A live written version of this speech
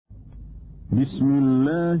بسم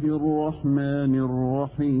الله الرحمن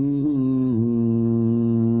الرحيم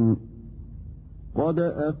قد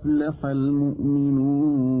أفلح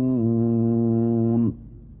المؤمنون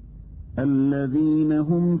الذين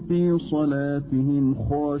هم في صلاتهم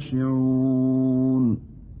خاشعون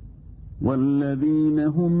والذين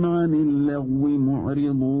هم عن اللغو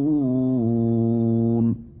معرضون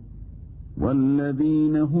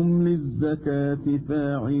والذين هم للزكاة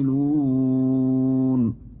فاعلون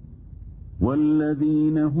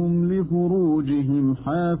والذين هم لفروجهم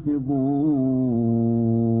حافظون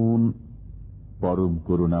পরম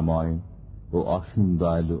করুণাময় ও অসীম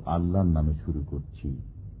দয়ালু আল্লাহর নামে শুরু করছি।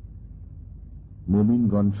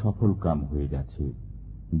 মুমিনগণ সফলকাম হয়ে গেছে,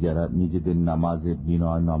 যারা নিজেদের নামাজে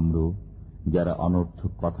বিনয় নম্র, যারা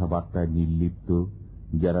অনর্থক কথাবার্তায় নির্লিপ্ত,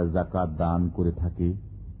 যারা যাকাত দান করে থাকে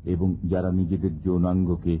এবং যারা নিজেদের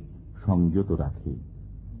যৌনাঙ্গকে সংযত রাখে।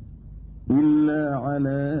 إلا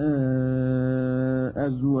على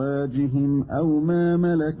أزواجهم أو ما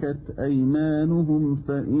ملكت أيمانهم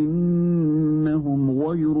فإنهم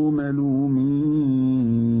غير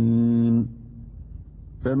ملومين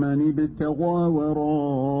فمن ابتغى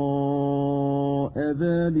وراء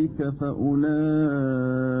ذلك فأولئك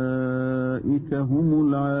هم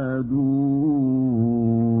العادون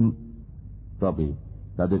তবে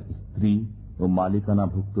তাদের স্ত্রী ও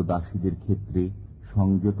মালিকানাভুক্ত দাসীদের ক্ষেত্রে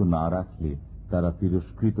সংযত না রাখলে তারা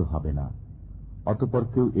তিরস্কৃত হবে না। অতঃপর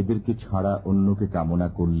কেউ এদেরকে ছাড়া অন্যকে কামনা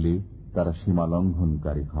করলে তারা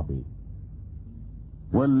সীমালঙ্ঘনকারী হবে।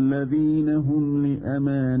 والذين هم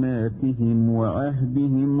لأماناتهم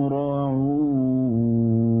وعهدهم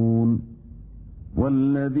راعون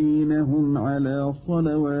والذين هم على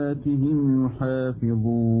صلواتهم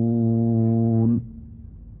يحافظون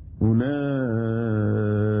أولئك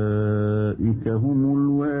هم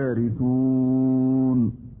الوارثون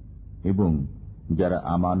এবং যারা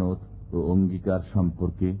আমানত ও অঙ্গীকার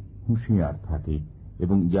সম্পর্কে হুঁশিয়ার থাকে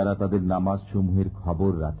এবং যারা তাদের নামাজ সমূহের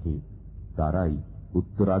খবর রাখে, তারাই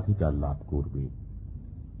উত্তরাধিকার লাভ করবে।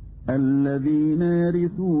 الذين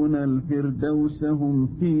يرثون الفردوس هم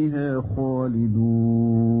فيها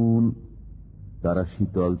خالدون তারা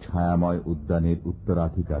শীতল ছায়াময় উদ্যানের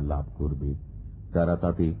উত্তরাধিকার লাভ করবে, তারা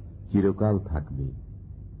তাতে চিরকাল থাকবে।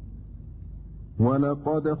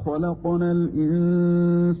 وَلَقَدْ خَلَقْنَا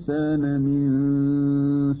الْإِنسَانَ مِنْ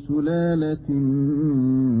سُلَالَةٍ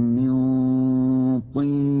مِنْ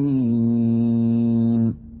طِينٍ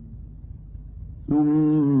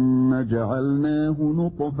ثُمَّ جَعَلْنَاهُ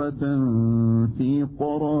نُطْفَةً فِي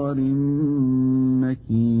قَرَارٍ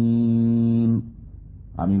مَكِينٍ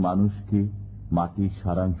আমি মানুষকে মাটির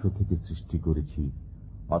সারাংশ থেকে সৃষ্টি করেছি,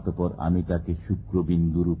 অতঃপর আমি তাকে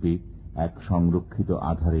শুক্রবিন্দুরূপে এক সংরক্ষিত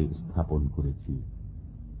আধারে স্থাপন করেছি।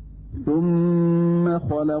 ثم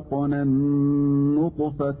خلقنا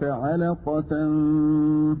النطفة علقة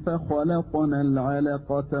فخلقنا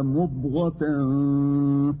العلقة مضغة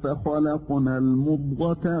فخلقنا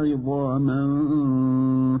المضغة عظاما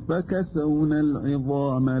فكسونا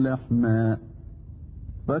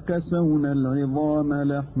العظام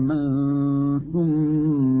لحما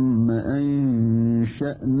ثم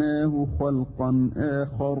أنشأناه خلقا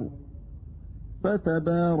آخر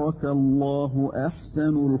فتبارك الله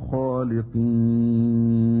أحسن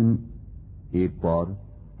الخالقين এরপর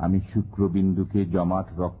আমি শুক্রবিন্দুকে জমাট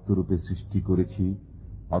রক্তরূপে সৃষ্টি করেছি,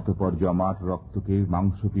 অতঃপর জমাট রক্তকে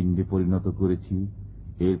মাংসপিণ্ডে পরিণত করেছি,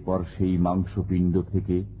 এরপর সেই মাংসপিণ্ড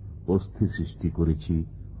থেকে অস্থি সৃষ্টি করেছি,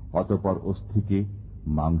 অতঃপর অস্থিকে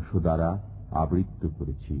মাংস দ্বারা আবৃত্ত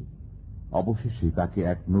করেছি, অবশেষে তাকে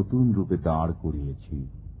এক নতুন রূপে দাঁড় করিয়েছি।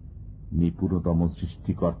 নিপুণতম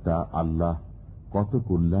সৃষ্টিকর্তা আল্লাহ কত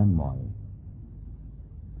কল্যাণময়।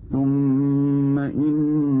 ثم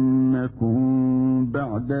إنكم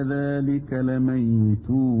بعد ذلك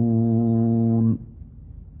لميتون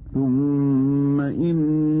ثم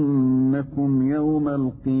إنكم يوم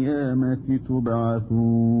القيامة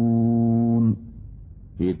تبعثون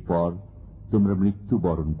এরপর তোমরা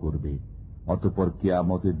মৃত্যুবরণ করবে, অতঃপর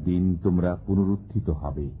কিয়ামতের দিন তোমরা পুনরুত্থিত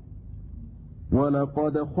হবে।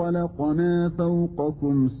 وَلَقَدْ خَلَقْنَا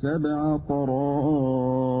فَوْقَكُمْ سَبْعَ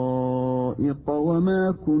طَرَائِقَ وَمَا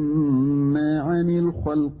كُنَّا عَنِ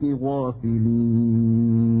الْخَلْقِ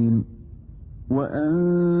غَافِلِينَ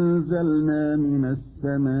وَأَنزَلْنَا مِنَ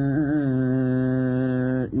السَّمَاءِ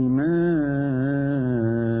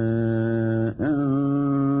مَاءً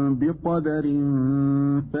بِقَدَرٍ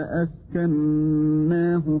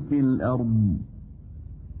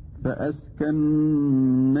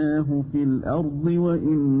فأسكناه في الأرض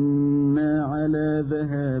وإنا على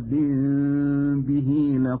ذهاب به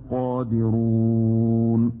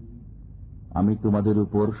لقادرون আমি তোমাদের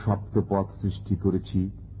উপর সপ্তপথ সৃষ্টি করেছি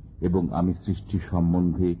এবং আমি সৃষ্টি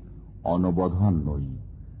সম্বন্ধে অনবধান নই।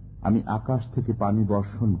 আমি আকাশ থেকে পানি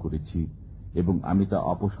বর্ষণ করেছি এবং আমি তা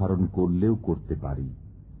অপসারণ করলেও করতে পারি।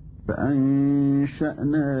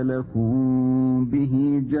 فأنشأنا لكم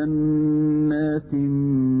به جنات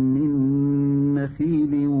من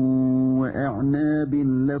نخيل وأعناب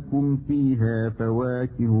لكم فيها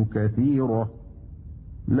فواكه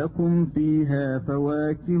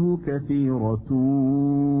كثيرة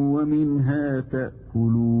ومنها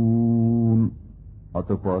تأكلون।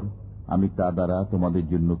 অতঃপর আমি তা দ্বারা তোমাদের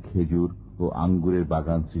জন্য খেজুর ও আঙ্গুরের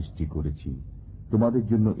বাগান সৃষ্টি করেছি। তোমাদের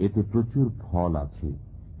জন্য এতে প্রচুর ফল আছে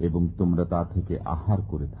এবং তোমরা তা থেকে আহার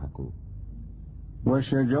করে থাকো।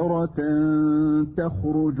 وشجرة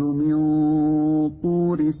تخرج من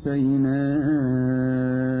طور سيناء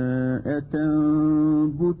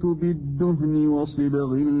تنبت بالدهن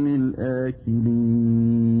وصبغ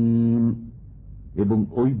للآكلين। এবং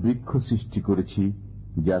ওই বৃক্ষ সৃষ্টি করেছি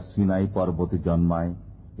যা সিনাই পর্বতে জন্মায়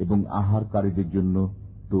এবং আহারকারীদের জন্য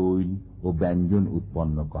তৈল ও ব্যঞ্জন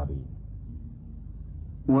উৎপন্ন করে।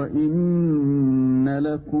 وَإِنَّ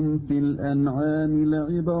لَكُمْ فِي الْأَنْعَامِ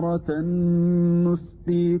لَعِبْرَةً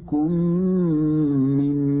نُسْقِيكُم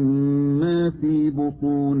مِّمَّا فِي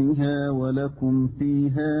بُطُونِهَا وَلَكُمْ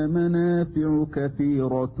فِيهَا مَنَافِعُ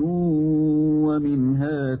كَثِيرَةٌ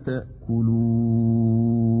وَمِنْهَا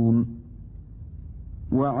تَأْكُلُونَ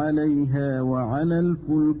وَعَلَيْهَا وَعَلَى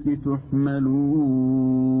الْفُلْكِ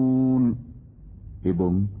تُحْمَلُونَ।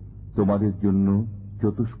 এবং তোমাদের জন্য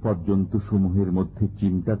চতুষ্পদ জন্তুসমূহের মধ্যে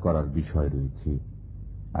চিন্তা করার বিষয় রয়েছে।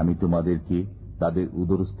 আমি তোমাদেরকে তাদের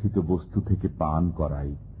উদরস্থিত বস্তু থেকে পান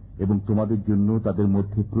করাই এবং তোমাদের জন্য তাদের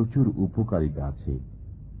মধ্যে প্রচুর উপকারিতা আছে।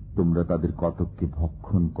 তোমরা তাদের কতককে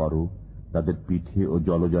ভক্ষণ করো, তাদের পিঠে ও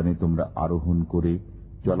জলযানে তোমরা আরোহণ করে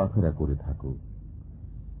চলাফেরা করে থাকো।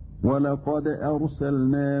 وَلَقَدْ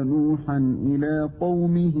أَرْسَلْنَا نُوحًا إِلَى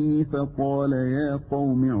قَوْمِهِ فَقَالَ يَا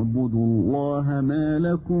قَوْمِ اعْبُدُوا اللَّهَ مَا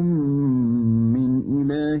لَكُمْ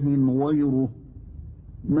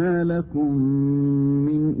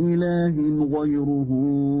مِنْ إِلَٰهٍ غَيْرُهُ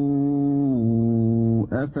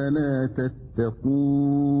أَفَلَا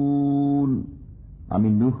تَتَّقُونَ। আমি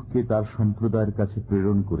নূহকে তার সম্প্রদায়ের কাছে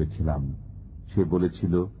প্রেরণ করেছিলাম। সে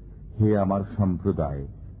বলেছিল, হে আমার সম্প্রদায়,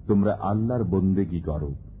 তোমরা আল্লাহর বন্দেগী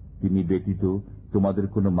করো, তিনি ব্যতীত তোমাদের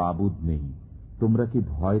কোনো মাবুদ নেই, তোমরা কি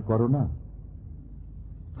ভয় করো না?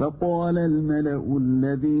 فقال الملأ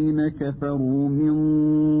الذين كفروا من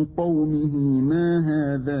قومه ما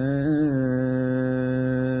هذا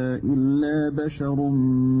إلا بشر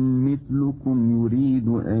مثلكم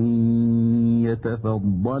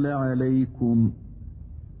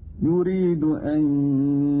يريد أن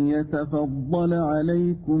يتفضل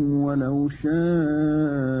عليكم ولو شاء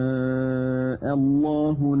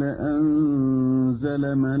الله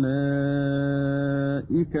لأنزل ملائكة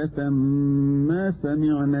ما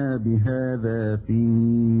سمعنا بهذا في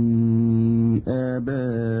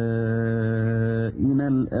آبائنا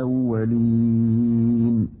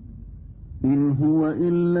الأولين إن هو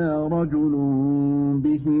إلا رجل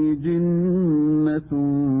به جنة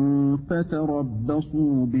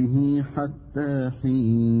فتربصوا به حتى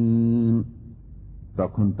حين।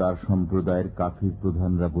 তখন তার সম্প্রদায়ের কাফির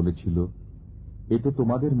প্রধানরা বলেছিল, এ তো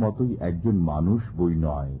তোমাদের মতোই একজন মানুষ বই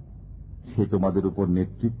নয়, সে তোমাদের উপর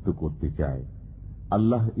নেতৃত্ব করতে চায়।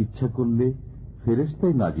 আল্লাহ ইচ্ছা করলে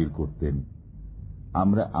ফেরেশতাই নাজিল করতেন।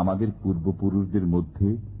 আমরা আমাদের পূর্বপুরুষদের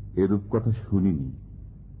মধ্যে এরূপ কথা শুনিনি।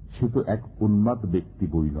 সে তো এক উন্মাদ ব্যক্তি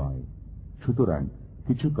বই নয়, সুতরাং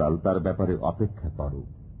কিছুকাল তার ব্যাপারে অপেক্ষা করো।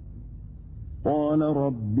 قال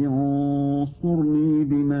رب انصرني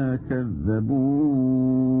بما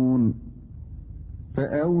كذبون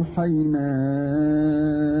فأوحينا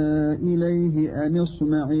إليه أن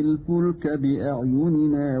اصنع الفلك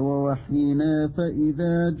بأعيننا ووحينا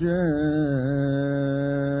فإذا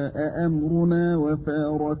جاء أمرنا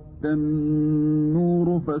وفارت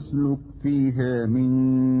النور فاسلك فيها من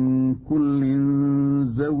كل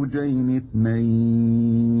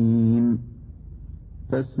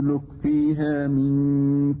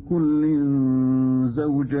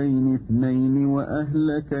زوجين اثنين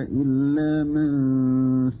وأهلك إلا من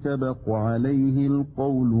سبق عليه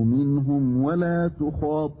القول منهم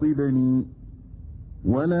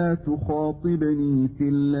ولا تخاطبني في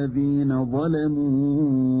الذين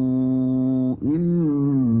ظلموا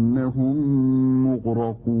إنهم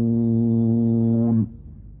مغرقون।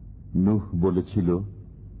 নূহ বলেছিল,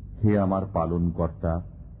 হে আমার পালনকর্তা,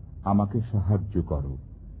 আমাকে সাহায্য করো,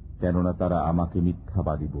 কেননা তারা আমাকে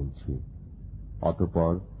মিথ্যাবাদী বলছে।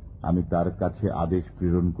 অতঃপর আমি তার কাছে আদেশ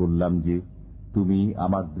প্রেরণ করলাম যে, তুমি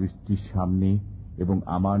আমার দৃষ্টির সামনে এবং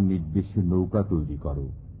আমার নির্দেশে নৌকা তৈরি করো।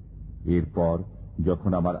 এরপর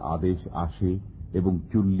যখন আমার আদেশ আসে এবং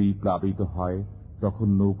চুল্লি প্লাবিত হয়, তখন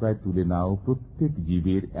নৌকায় তুলে নাও প্রত্যেক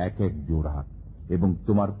জীবের এক এক জোড়া এবং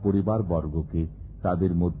তোমার পরিবারবর্গকে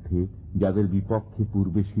তাদের মধ্যে যাদের বিপক্ষে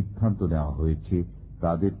পূর্বে সিদ্ধান্ত নেওয়া হয়েছে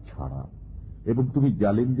তাদের ছাড়া, এবং তুমি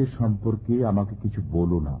জালিমদের সম্পর্কে আমাকে কিছু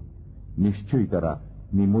বলো না, নিশ্চয়ই তারা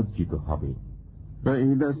নিমজ্জিত হবে।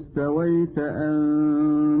 فإذا استويت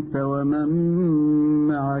أنت ومن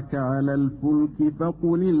معك على الفلك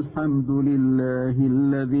فقل الحمد لله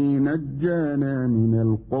الذي نجانا من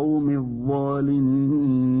القوم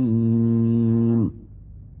الظالمين।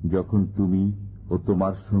 যখন তুমি ও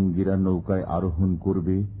তোমার সঙ্গীরা নৌকায় আরোহণ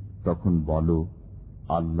করবে, তখন বলো,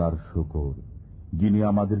 আল্লাহর শুকর, যিনি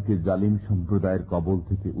আমাদেরকে জালিম সম্প্রদায়ের কবল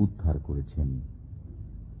থেকে উদ্ধার করেছেন।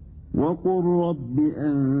 وقل رب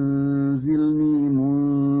أنزلني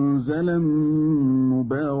منزلا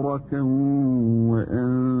مباركا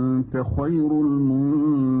وأنت خير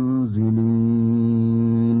المنزلين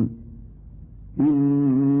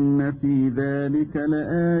إن في ذلك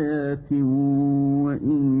لآيات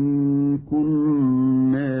وإن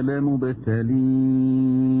كنا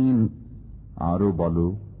لمبتلين। আরো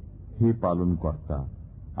বলো, হে পালনকর্তা,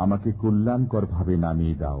 আমাকে কল্যাণকর ভাবে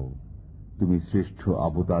নামিয়ে দাও, তুমি শ্রেষ্ঠ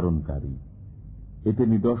অবতারণকারী। এতে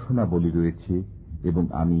নিদর্শনাবলী রয়েছে এবং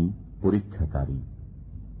আমি পরীক্ষাকারী।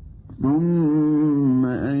 ثم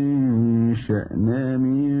أنشأنا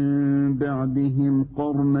من بعدهم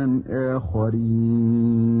قرنا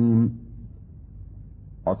آخرين।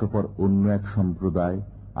 অতঃপর অন্য এক সম্প্রদায়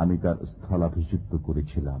আমি তার স্থলাভিষিক্ত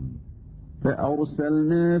করেছিলাম।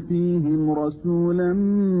 فأرسلنا فيهم رسولا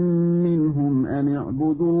منهم أن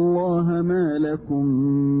اعبدوا الله ما لكم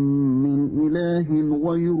من إله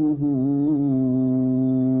غيره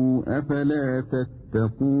أفلا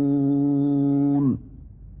تتقون।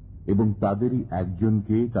 এবং তাদেরই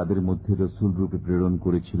একজনকে তাদের মধ্যে রসুল রূপে প্রেরণ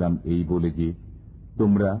করেছিলাম এই বলে যে,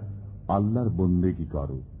 তোমরা আল্লাহর বন্দেগী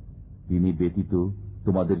করো, তিনি ব্যতীত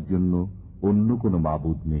তোমাদের জন্য অন্য কোনো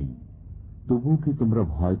মাবুদ নেই, তবুও কি তোমরা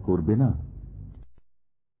ভয় করবে না?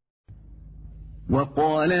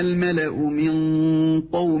 وقال الملأ من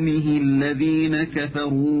قومه الذين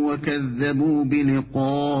كفروا وكذبوا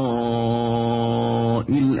بلقاء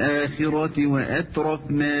الآخرة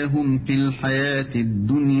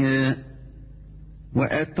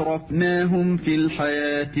وأترفناهم في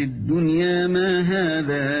الحياة الدنيا ما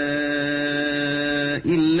هذا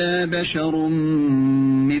إلا بشر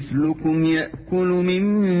مثلكم يأكل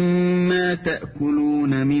مما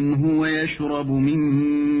تأكلون منه ويشرب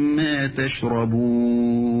مما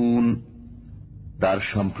تشربون। তার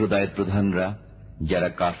সম্প্রদায়ের প্রধানরা, যারা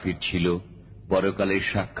কাফির ছিল, পরকালের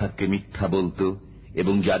সাক্ষাৎকে মিথ্যা বলতো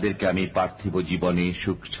এবং যাদেরকে আমি পার্থিব জীবনে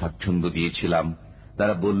সুখ স্বাচ্ছন্দ্য দিয়েছিলাম,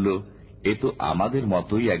 তারা বলল, এ তো আমাদের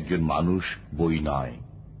মতোই একজন মানুষ, বই নয়।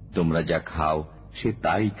 তোমরা যা খাও সে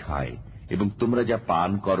তাই খায় এবং তোমরা যা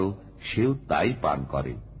পান করো সেও তাই পান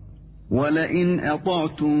করে। وَلَئِنْ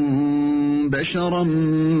أَطَعْتُمْ بَشَرًا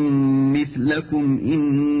مِثْلَكُمْ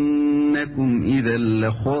إِنَّكُمْ إِذًا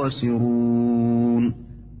لَخَاسِرُونَ।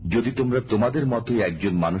 যদি তোমরা তোমাদের মতোই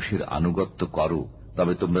একজন মানুষের আনুগত্য করো,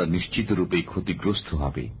 তবে তোমরা নিশ্চিত রূপেই ক্ষতিগ্রস্ত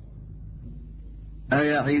হবে।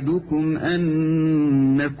 أَيَعِدُكُمْ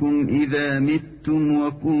أَنَّكُمْ إِذَا مِتُّمْ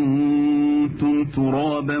وَكُنْتُمْ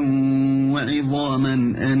تُرَابًا وَعِظَامًا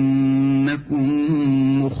أَنَّكُمْ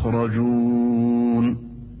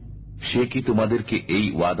مُخْرَجُونَ। সে কি তোমাদেরকে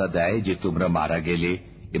এই ওয়াদা দেয় যে তোমরা মারা গেলে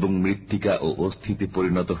এবং মৃত্তিকা ও অস্থিতে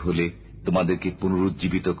পরিণত হলে তোমাদেরকে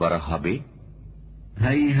পুনরুজ্জীবিত করা হবে?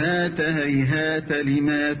 هَيْهَاتَ هَيْهَاتَ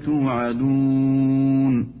لِمَا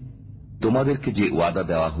تُوعَدُونَ। তোমাদেরকে যে ওয়াদা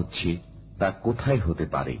দেওয়া হচ্ছে তা কোথায় হতে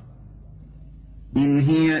পারে? إِنْ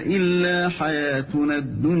هِيَ إِلَّا حَيَاتُنَا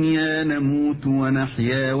الدُّنْيَا نَمُوتُ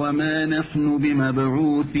وَنَحْيَا وَمَا نَحْنُ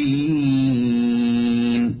بِمَبْعُوثِينَ।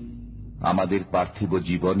 আমাদের পার্থিব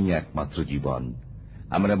জীবনই একমাত্র জীবন,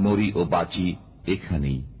 আমরা মরি ও বাঁচি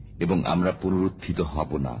এখানেই এবং আমরা পুনরুত্থিত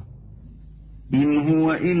হব না। إِنْ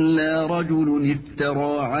هُوَ إِلَّا رَجُلٌ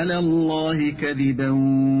افْتَرَى عَلَى اللَّهِ كَذِبًا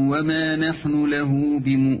وَمَا نَحْنُ لَهُ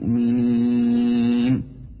بِمُؤْمِنِينَ।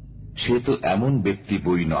 সে তো এমন ব্যক্তি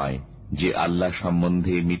বই নয় যে আল্লাহ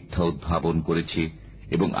সম্বন্ধে মিথ্যা উদ্ভাবন করেছে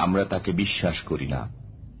এবং আমরা তাকে বিশ্বাস করি না।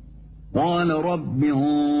 قَالَ رَبِّ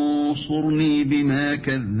انصُرْنِي بِمَا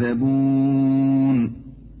كَذَّبُونِ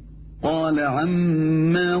قَالَ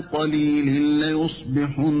عَمَّا قَلِيلٍ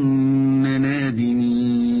لَيُصْبِحُنَّ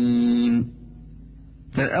نَادِمِينَ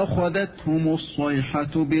فَأَخَذَتْهُمُ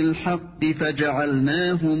الصَّيْحَةُ بِالْحَقِّ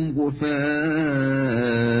فَجَعَلْنَاهُمْ غُثَاءً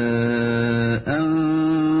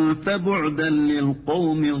فَبُعْدًا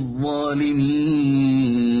لِلْقَوْمِ الظَّالِمِينَ।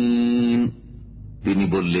 তিনি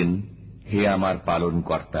বললেন, হে আমার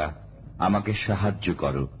পালনকর্তা, আমাকে সাহায্য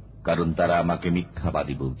করো, কারণ তারা আমাকে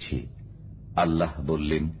মিথ্যাবাদী বলছে। আল্লাহ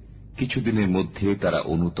বললেন, কিছুদিনের মধ্যে তারা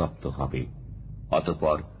অনুতপ্ত হবে।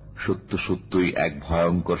 অতঃপর সত্য সত্যই এক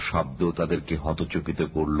ভয়ঙ্কর শব্দ তাদেরকে হতচকিত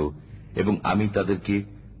করল এবং আমি তাদেরকে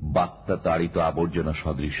বাত্তা তাড়িত আবর্জনা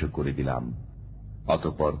সদৃশ করে দিলাম।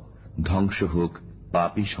 অতঃপর ধ্বংস হোক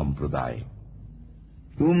পাপী সম্প্রদায়।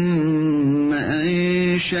 ثم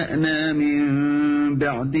أنشأنا من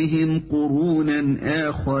بعدهم قرونا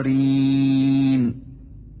آخرين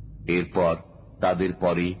এরপর তাদের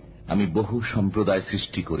পরে আমি বহু সম্প্রদায়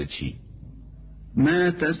সৃষ্টি করেছি। ما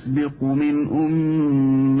تسبق من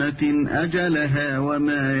أمة أجلها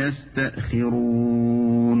وما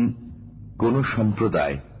يستأخرون কোন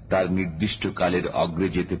সম্প্রদায় তার নির্দিষ্ট কালের অগ্রে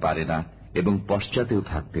যেতে পারে না এবং পশ্চাতেও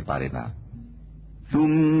থাকতে পারে না।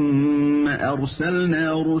 ثم أرسلنا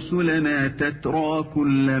رسلنا تترى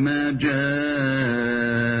كلما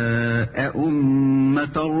جاء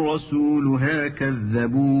أمة رسولها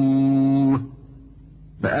كذبوه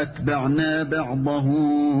فأتبعنا بعضهم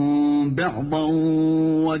بعضا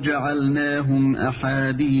وجعلناهم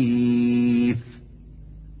أحاديث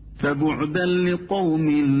فبعدا لقوم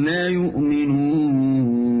لا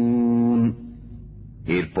يؤمنون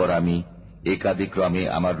এরপর আমি একাদিক্রমে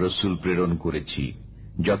আমার রসুল প্রেরণ করেছি।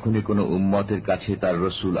 যখনই কোন উম্মতের কাছে তার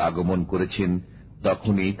রসুল আগমন করেছেন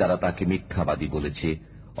তখনই তারা তাকে মিথ্যাবাদী বলেছে।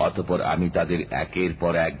 অতঃপর আমি তাদের একের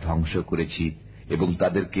পর এক ধ্বংস করেছি এবং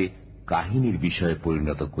তাদেরকে কাহিনীর বিষয়ে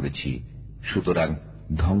পরিণত করেছি। সুতরাং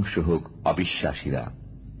ধ্বংস হোক অবিশ্বাসীরা।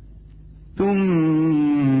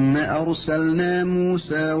 ثم أرسلنا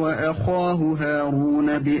موسى وأخاه هارون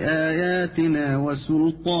بآياتنا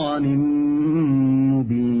وسلطان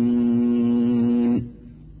مبين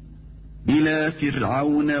إلى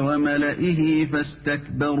فرعون وملئه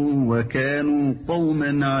فاستكبروا وكانوا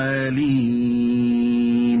قوما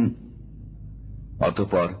عالين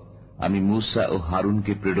অতঃপর আমি মূসা ও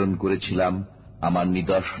হারুনকে প্রেরণ করেছিলাম আমার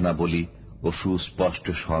নিদর্শনাবলী ও সুস্পষ্ট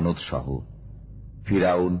সনদ সহ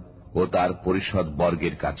ফিরাউন ও তার পরিষদ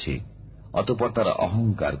বর্গের কাছে। অতঃপর তারা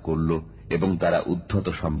অহংকার করল এবং তারা উদ্ধত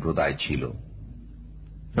সম্প্রদায় ছিল।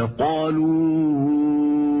 فقالوا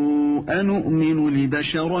أنؤمن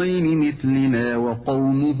لبشرين مثلنا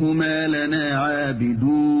وقومهما لنا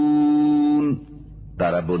عابدون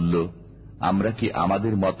তারা বলল, আমরা কি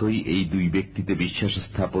আমাদের মতোই এই দুই ব্যক্তিতে বিশ্বাস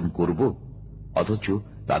স্থাপন করব, অথচ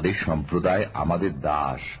তাদের সম্প্রদায় আমাদের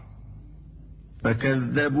দাস।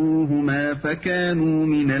 فكذبوهما فكانوا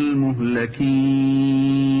من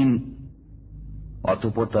المهلكين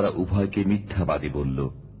অতঃপর তারা উভয়কে মিথ্যাবাদী বলল,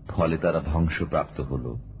 ফলে তারা ধ্বংসপ্রাপ্ত হল।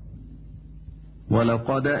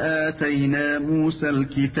 ولقد آتينا موسى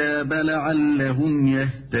الكتاب لعلهم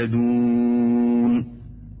يهتدون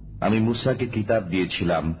আমি মূসাকে কিতাব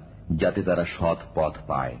দিয়েছিলাম যাতে তারা সৎ পথ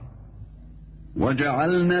পায়।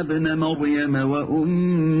 وجعلنا ابن مريم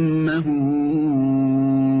وأمه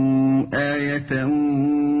آية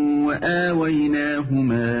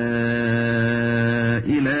وآويناهما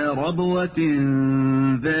إلى ربوة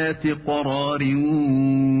ذات قرار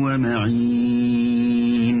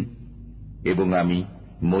ومعين এবং আমি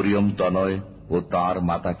মরিয়ম তনয় ও তার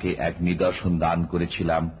মাতাকে এক নিদর্শন দান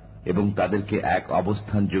করেছিলাম এবং তাদেরকে এক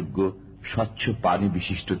অবস্থানযোগ্য স্বচ্ছ পানি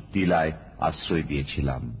বিশিষ্ট টিলায় আশ্রয়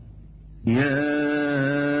দিয়েছিলাম। يا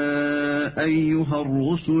أيها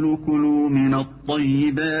الرسل كلوا من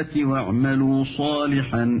الطيبات واعملوا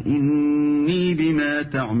صالحا إني بما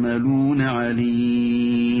تعملون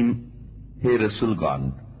عليم হে রসুলগণ,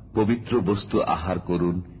 পবিত্র বস্তু আহার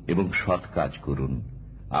করুন এবং সৎ কাজ করুন।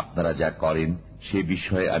 আপনারা যা করেন সে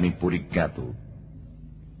বিষয়ে আমি পরিজ্ঞাত।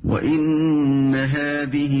 وإن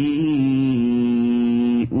هذه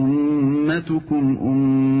أمتكم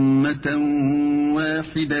أمة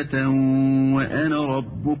واحدة وأنا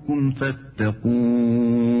ربكم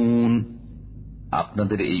فاتقون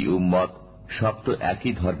আপনাদের এই উম্মত সব তো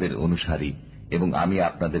একই ধর্মের অনুসারী এবং আমি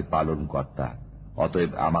আপনাদের পালন কর্তা,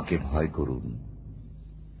 অতএব আমাকে ভয় করুন।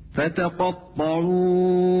 فتقطعوا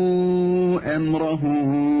أمرهم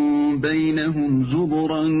بينهم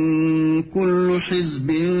زبرا كل حزب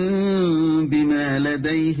بما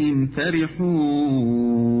لديهم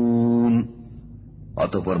فرحون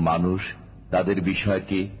অতঃপর মানুষ তাদের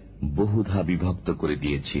বিষয়কে বহুধা বিভক্ত করে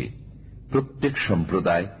দিয়েছে। প্রত্যেক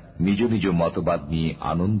সম্প্রদায় নিজ নিজ মতবাদ নিয়ে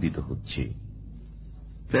আনন্দিত হচ্ছে।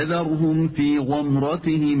 فذرهم في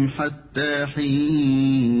غمرتهم حتى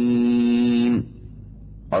حين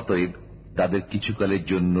অতএব তাদের কিছুকালের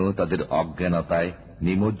জন্য তাদের অজ্ঞানতায়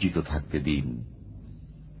নিমজ্জিত থাকতে দিন।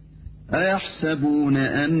 أيحسبون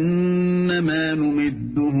أنما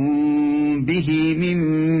نمدهم به من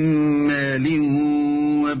مال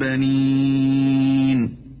وبنين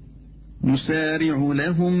نسارع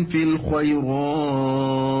لهم في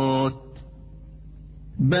الخيرات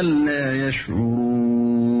بل لا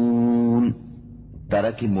يشعرون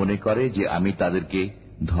তারা কি মনে করে যে আমি তাদেরকে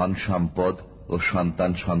ধন সম্পদ ও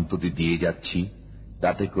সন্তান সন্ততি দিয়ে যাচ্ছি,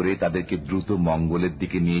 তাতে করে তাদেরকে দ্রুত মঙ্গলের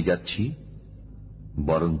দিকে নিয়ে যাচ্ছি?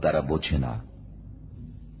 বরং তারা বোঝে না।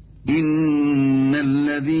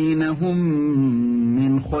 ইন্নাল্লাযীনা হুম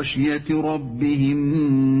মিন খাশিয়াতি রাব্বিহিম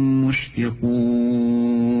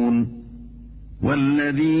মুশফিকুন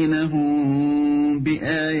ওয়াল্লাযীনা হুম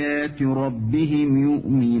বিআয়াতি রাব্বিহিম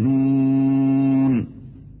ইউমিনুন।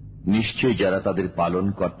 নিশ্চয় যারা তাদের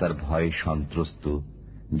পালনকর্তার ভয়ে সন্ত্রস্ত,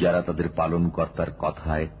 যারা তাদের পালনকর্তার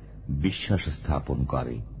কথায় বিশ্বাস স্থাপন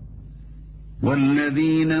করে।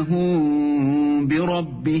 ওয়াল্লাযীনা হুম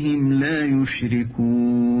বিরাব্বিহিম লা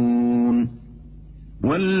ইউশরিকুন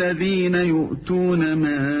ওয়াল্লাযীনা ইউতুনা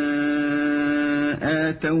মা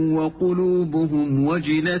আতাউ ওয়া কুলুবুহুম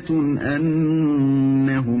ওয়াজিলাতুন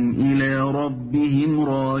আন্নাহুম ইলা রাব্বিহিম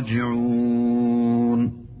রাজিউন।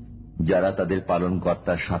 যারা তাদের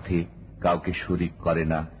পালনকর্তার সাথে কাউকে শরীক করে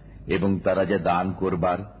না এবং তারা যা দান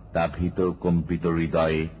করবার তা ভীত কম্পিত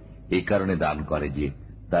হৃদয়ে এ কারণে দান করে যে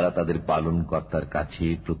তারা তাদের পালনকর্তার কাছে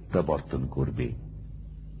প্রত্যাবর্তন করবে।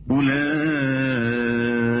 উলাইকা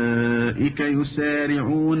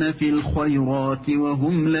ইউসারিউনা ফিল খায়রাতি ওয়া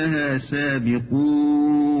হুম লাহা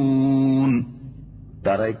সাবিকুন।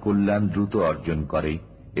 তারাই কল্যাণ দ্রুত অর্জন করে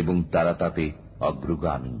এবং তারা তাতে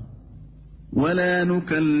অগ্রগামী। ولا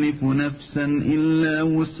نكلف نفسا إلا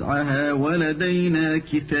وسعها ولدينا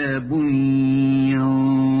كتاب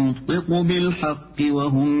ينطق بالحق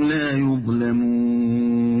وهم لا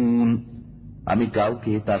يظلمون। আমি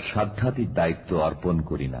কাউকে তার সাধ্যাতীত দায়িত্ব অর্পণ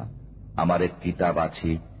করি না। আমার এক কিতাব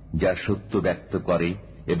আছে যা সত্য ব্যক্ত করে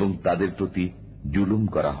এবং তাদের প্রতি জুলুম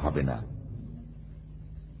করা হবে না।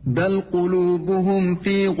 بل قلوبهم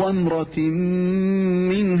في غمرة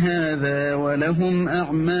من هذا ولهم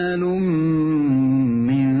أعمال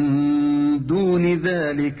من دون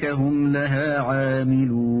ذلك هم لها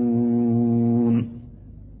عاملون।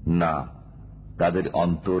 না, তাদের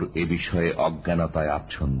অন্তর এ বিষয়ে অজ্ঞানতায়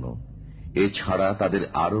আচ্ছন্ন। এছাড়া তাদের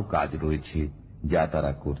আরো কাজ রয়েছে যা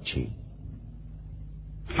তারা করছে।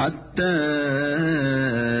 حتى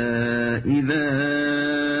إذا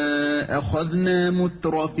أخذنا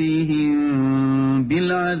مترفيهم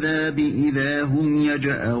بالعذاب إذا هم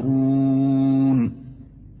يجأرون।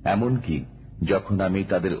 এমনকি যখন আমি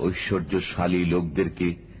তাদের ঐশ্বর্যশালী লোকদেরকে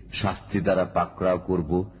শাস্তি দ্বারা পাকড়াও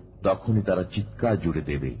করব, তখনই তারা চিৎকার জুড়ে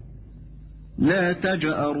দেবে। لا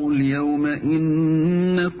تجأروا اليوم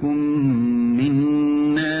إنكم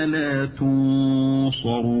منا لا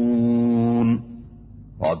تنصرون।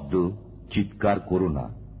 অদ্য চিৎকার করো না,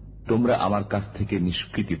 তোমরা আমার কাছ থেকে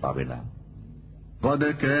নিষ্কৃতি পাবে না। قد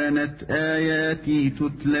كانت آياتي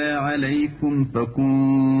تتلى عليكم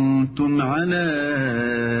فكنتم على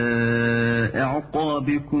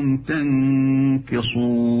أعقابكم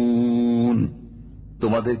تنكصون।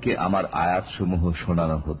 তোমাদেরকে আমার আয়াতসমূহ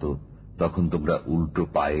শোনানো হতো, তখন তোমরা উল্টো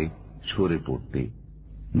পায়ে সরে পড়তে।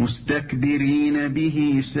 মুস্তাকবিরিন বিহি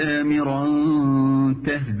সামিরান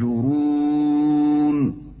তাহজুরুন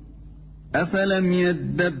আফালাম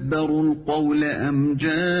ইয়াদাব্বারুল কওলা আম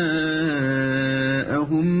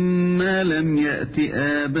জাআহুম মা লাম ইয়াতি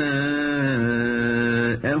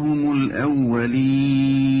আবাআহুমুল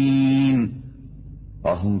আউয়ালিন।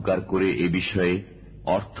 অহংকার করে এ বিষয়ে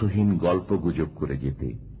অর্থহীন গল্পগুজব করে যেতে।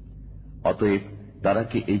 অতএব তারা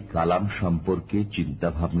কি এই কালাম সম্পর্কে চিন্তা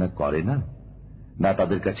ভাবনা করে না? না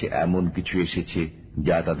তাদের কাছে এমন কিছু এসেছে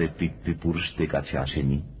যা তাদের পিতৃপুরুষদের কাছে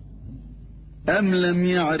আসেনি? আম লাম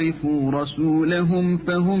ইয়ারিফু রাসূলাহুম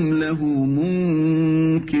ফাহুম লাহু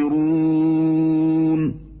মুনকিরুন।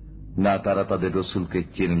 না তারা তাদের রাসূলকে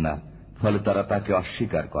চেনে না, ফলে তারা তাকে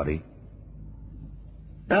অস্বীকার করে।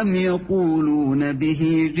 আম ইয়াকুলুনা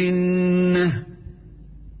বিহি জিন্নাহ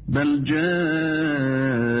বাল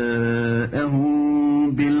জাআহুম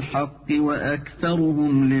বিল হাক্কি ওয়া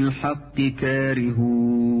আকসারুহুম লিল হাক্কি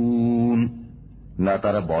কারিহুন। না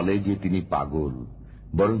তারা বলে যে তিনি পাগল,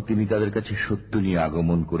 বরং তিনি তাদের কাছে সত্য নিয়ে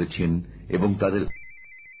আগমন করেছেন এবং তাদের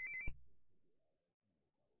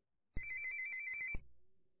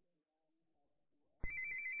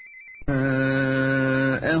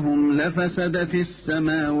لفسدت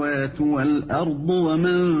السماوات والأرض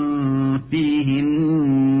ومن فيهن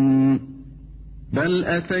بل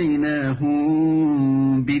أتيناهم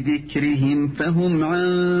بذكرهم فهم عن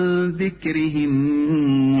ذكرهم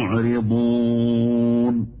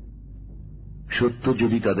معرضون। সত্য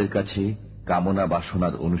যদি তাদের কাছে কামনা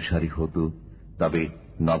বাসনার অনুসারী হতো, তবে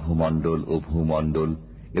নভমণ্ডল ও ভূমণ্ডল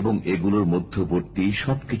এবং এগুলোর মধ্যবর্তী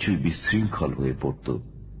সবকিছুই বিশৃঙ্খল হয়ে পড়ত।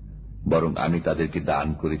 বরং আমি তাদেরকে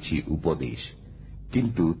দান করেছি উপদেশ,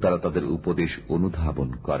 কিন্তু তারা তাদের উপদেশ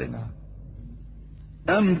অনুধাবন করে না।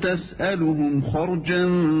 أم تسألهم خرجا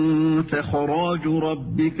فخراج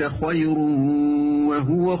ربك خير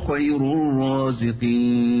وهو خير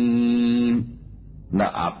الرازقين। না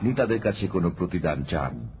আপনি তাদের কাছে কোনো প্রতিদান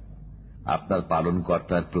চান, আপনার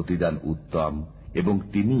পালনকর্তার প্রতিদান উত্তম এবং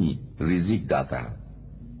তিনি রিজিক দাতা।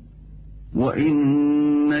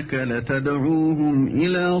 وَإِنَّكَ لَتَدْعُوهُمْ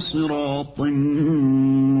إِلَى صِرَاطٍ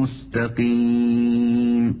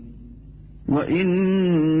مُسْتَقِيمٍ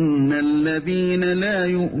وَإِنَّ الَّذِينَ لَا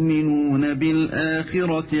يُؤْمِنُونَ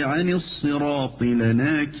بِالْآخِرَةِ عَنِ الصِّرَاطِ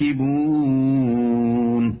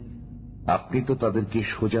لَنَاكِبُونَ। আপনি তো তাদেরকে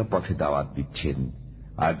সোজা পথে দাওয়াত দিচ্ছেন,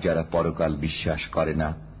 আর যারা পরকাল বিশ্বাস করে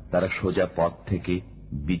না তারা সোজা পথ থেকে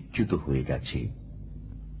বিচ্যুত হয়ে গেছে।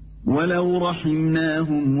 وَلَوْ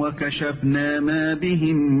رَحِمْنَاهُمْ وَكَشَفْنَا مَا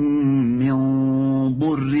بِهِمْ مِنْ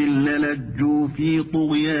ضُرٍّ لَلَجُّوا فِي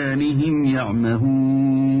طُغْيَانِهِمْ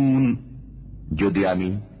يَعْمَهُونَ। যদি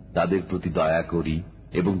আমি তাদের প্রতি দয়া করি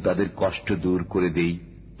এবং তাদের কষ্ট দূর করে দেই,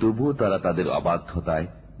 তবুও তারা তাদের অবাধ্যতায়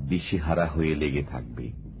দিশেহারা হয়ে লেগে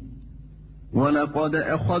থাকবে। وَلَقَدْ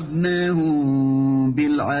أَخَذْنَاهُمْ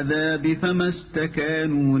بِالْعَذَابِ فَمَا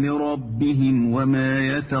اسْتَكَانُوا لِرَبِّهِمْ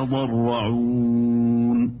وَمَا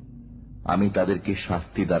يَتَضَرَّعُونَ। আমি তাদেরকে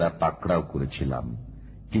শাস্তি দ্বারা পাকড়াও করেছিলাম,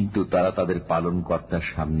 কিন্তু তারা তাদের পালনকর্তার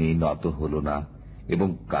সামনে নত হল না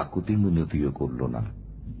এবং কাকুতি মিনতিও করল না।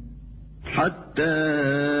 حتى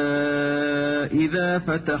إذا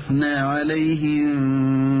فتحنا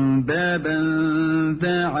عليهم بابا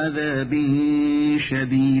ذا عذاب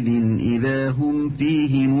شديد إذا هم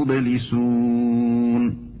فيه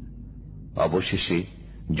مبلسون। অবশেষে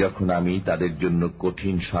যখন আমি তাদের জন্য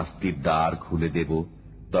কঠিন শাস্তির দ্বার খুলে দেব,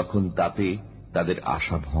 তখন তাতে তাদের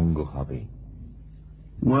আশা ভঙ্গ হবে।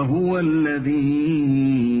 وهو الذي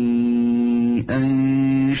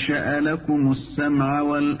أنشأ لكم السمع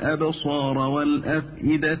والأبصار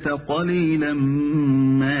والأفئدة قليلا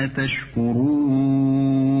ما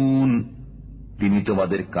تشكرون। তিনি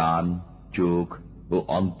তোমাদের কান, চোখ ও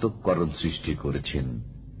অন্তঃকরণ সৃষ্টি করেছেন,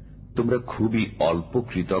 তোমরা খুবই অল্প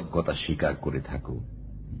কৃতজ্ঞতা স্বীকার করে থাকো।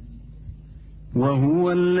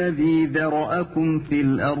 وهو الذي ذرأكم في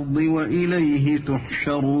الأرض وإليه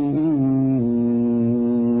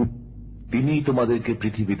تحشرون। তিনি তোমাদেরকে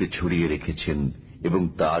পৃথিবীতে ছড়িয়ে রেখেছেন এবং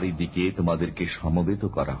তারই দিকে তোমাদেরকে সমবেত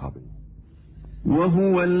করা হবে।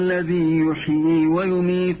 وهو الذي يحيي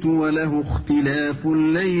ويميت وله اختلاف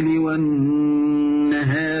الليل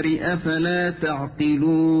والنهار أفلا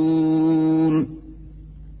تعقلون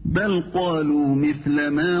بل قالوا مثل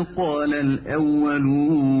ما قال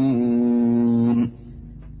الأولون।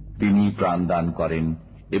 তিনি প্রাণ দান করেন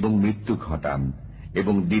এবং মৃত্যু ঘটান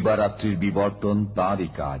এবং দিবারাত্রির বিবর্তন তাঁরই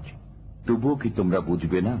কাজ, তবুও কি তোমরা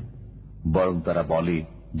বুঝবে না? বরং তারা বলে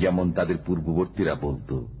যেমন তাদের পূর্ববর্তীরা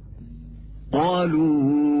বলত।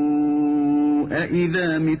 قالوا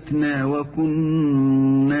أإذا متنا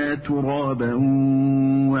وكنا ترابا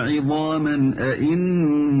وعظاما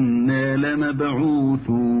أإنا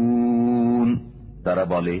لمبعوثون। তারা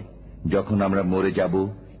বলে, যখন আমরা মরে যাব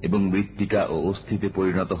এবং মৃত্তিকা ও অস্থিতে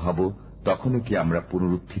পরিণত হব, তখনও কি আমরা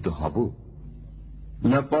পুনরুত্থিত হব?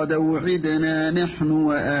 لقد وعدنا نحن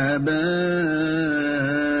وآباؤنا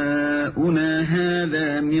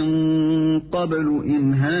هذا من قبل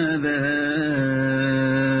إن هذا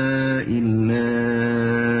إلا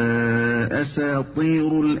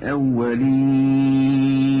أساطير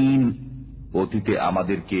الأولين। অতীতে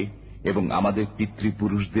আমাদেরকে এবং আমাদের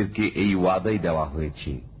পিতৃপুরুষদেরকে এই ওয়াদাই দেওয়া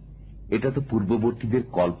হয়েছে, এটা তো পূর্ববর্তীদের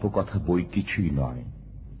কল্পকথা বই কিছুই নয়।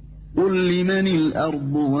 قل لمن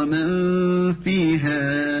الأرض ومن فيها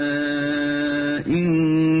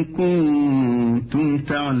إن كنتم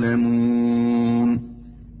تعلمون।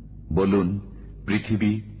 বলুন,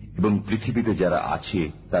 পৃথিবী এবং পৃথিবীতে যারা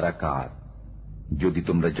আছে তারা কার? যদি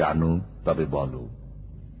তোমরা জানো তবে বলো।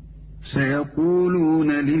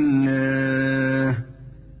 سيقولون لله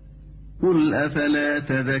قل أفلا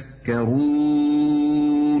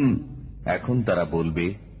تذكرون। এখন তারা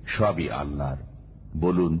বলবে সবই আল্লাহর।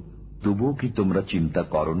 বলুন, তবুও কি তোমরা চিন্তা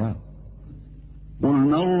করো না? قل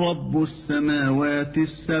من رب السماوات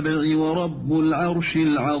السبع ورب العرش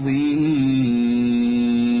العظيم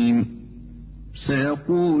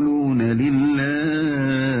سيقولون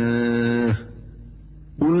لله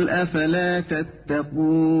قل أفلا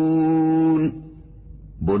تتقون।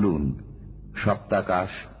 বলুন, সপ্তাকাশ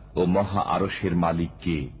ও মহা আরশের মালিক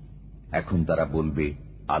কে? এখন তারা বলবে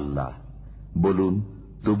আল্লাহ। বলুন,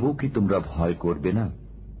 তবুও কি তোমরা ভয় করবে না?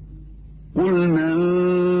 قل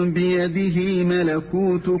من بيده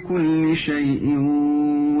ملكوت كل شيء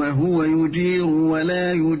وهو يجير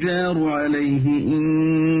ولا يجار عليه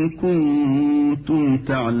إن كنتم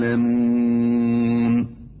تعلمون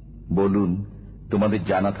বলুন, তোমাদের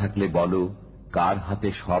জানা থাকলে বলো, কার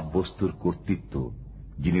হাতে সব বস্তুর কর্তৃত্ব,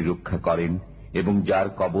 যিনি রক্ষা করেন এবং যার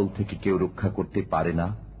কবল থেকে কেউ রক্ষা করতে পারে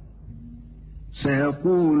না?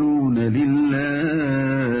 سيقولون لله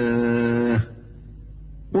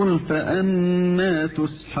قل فأنى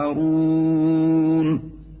تسحرون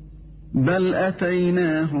بل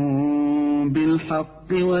أتيناهم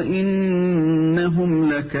بالحق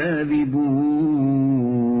وإنهم لكاذبون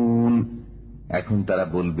এখন তারা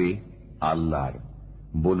বলবে, আল্লাহর।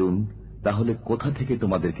 বলুন, তাহলে কোথা থেকে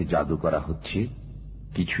তোমাদেরকে জাদু করা হচ্ছে?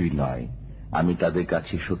 কিছুই নয়, আমি তাদের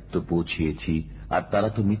কাছে সত্য পৌঁছিয়েছি, আর তারা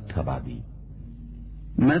তো মিথ্যাবাদী।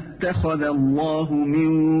 ما اتخذ الله من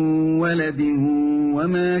ولد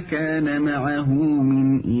وما كان معه من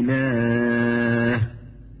إله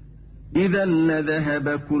إذا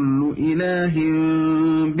لذهب كل إله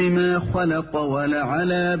بما خلق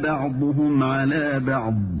ولعلى بعضهم على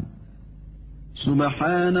بعض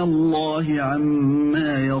سبحان الله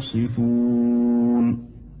عما يصفون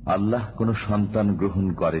আল্লাহ কোন সন্তান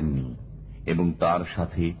গ্রহণ করেননি এবং তার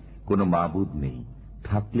সাথে কোনো মাবুদ নেই।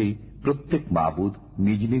 থাকলে প্রত্যেক মাবুদ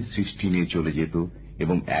নিজ নিজ সৃষ্টি নিয়ে চলে যেত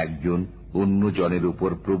এবং একজন অন্য জনের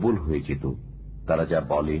উপর প্রবল হয়ে যেত। তারা যা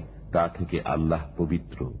বলে তা থেকে আল্লাহ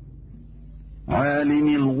পবিত্র।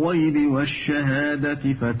 আলিমুল গায়বি ওয়াশ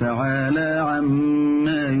শাহাদাতি ফাতাআলা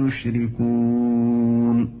আম্মা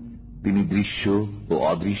ইউশরিকুন তিনি দৃশ্য ও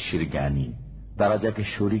অদৃশ্যের জ্ঞানী, তারা যাকে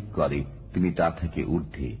শরীক করে তিনি তা থেকে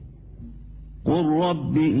ঊর্ধ্বে। قُلْ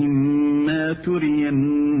رَبِّ إِمَّا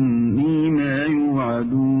تُرِيَنِّي مَا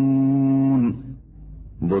يُوعَدُونَ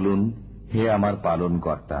বলুন, হে আমার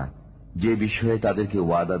পালনকর্তা, যে বিষয়ে তাদেরকে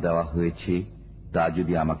ওয়াদা দেওয়া হয়েছে তা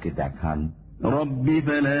যদি আমাকে দেখান। رَبِّ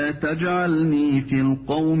فَلَا تَجْعَلْنِي فِي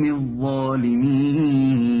الْقَوْمِ الظَّالِمِينَ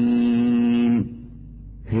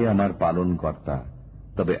হে আমার পালনকর্তা,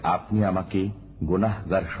 তবে আপনি আমাকে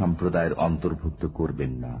গুনাহগার সম্প্রদায়ের অন্তর্ভুক্ত করবেন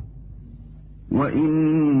না।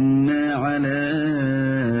 وَإِنَّا عَلَىٰ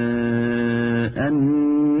أَن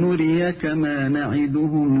نُّرِيَكَ مَا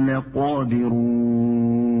نَعِدُهُمْ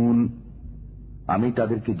لَقَادِرُونَ আমি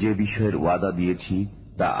তাদেরকে যে বিষয়ের ওয়াদা দিয়েছি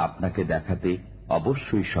তা আপনাকে দেখাতে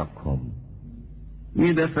অবশ্যই সক্ষম।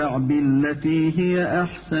 ইদফা বিল্লাতী হিয়া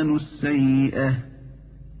আহসানুস সাইয়্যাহ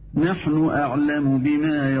নাহনু আ'লামু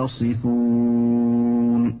বিমা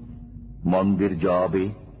ইয়াসিফুন মন্দের জবাবে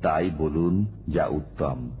তাই বলুন যা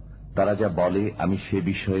উত্তম, তারা যা বলে আমি সে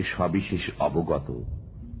বিষয়ে সবিশেষ অবগত।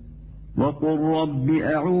 وَقُلْ رَبِّ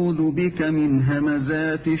أَعُوذُ بِكَ مِنْ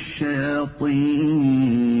هَمَزَاتِ الشَّيَاطِينِ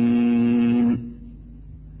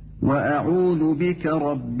وَأَعُوذُ بِكَ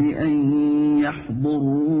رَبِّ أَنْ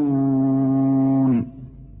يَحْضُرُونِ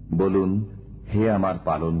বলুন, হে আমার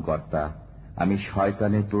পালনকর্তা, আমি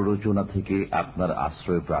শয়তানের প্ররোচনা থেকে আপনার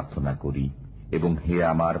আশ্রয় প্রার্থনা করি এবং হে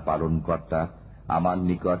আমার পালনকর্তা, আমার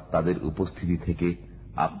নিকট তাদের উপস্থিতি থেকে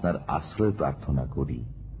আপনার আশ্রয় প্রার্থনা করি।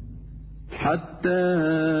 حتى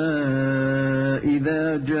إذا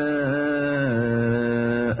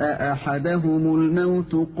جاء أحدهم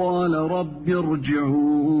الموت قال رب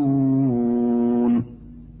ارجعون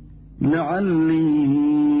لعلي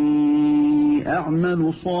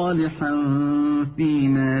أعمل صالحا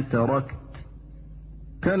فيما تركت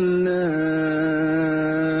كلا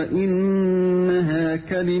إنها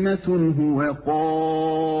كلمة هو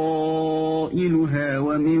قائلها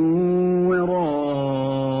ومن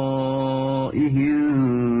ورائهم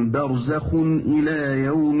برزخ إلى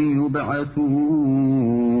يوم يبعثون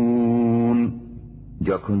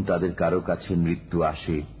যখন তাদের কারো কাছে মৃত্যু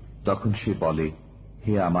আসে তখন সে বলে,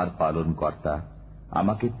 হে আমার পালনকর্তা,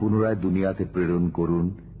 আমাকে পুনরায় দুনিয়াতে প্রেরণ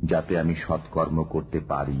করুন যাতে আমি সৎকর্ম করতে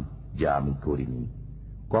পারি যা আমি করিনি।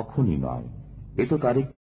 কখনই নয়, এ তো তারিখ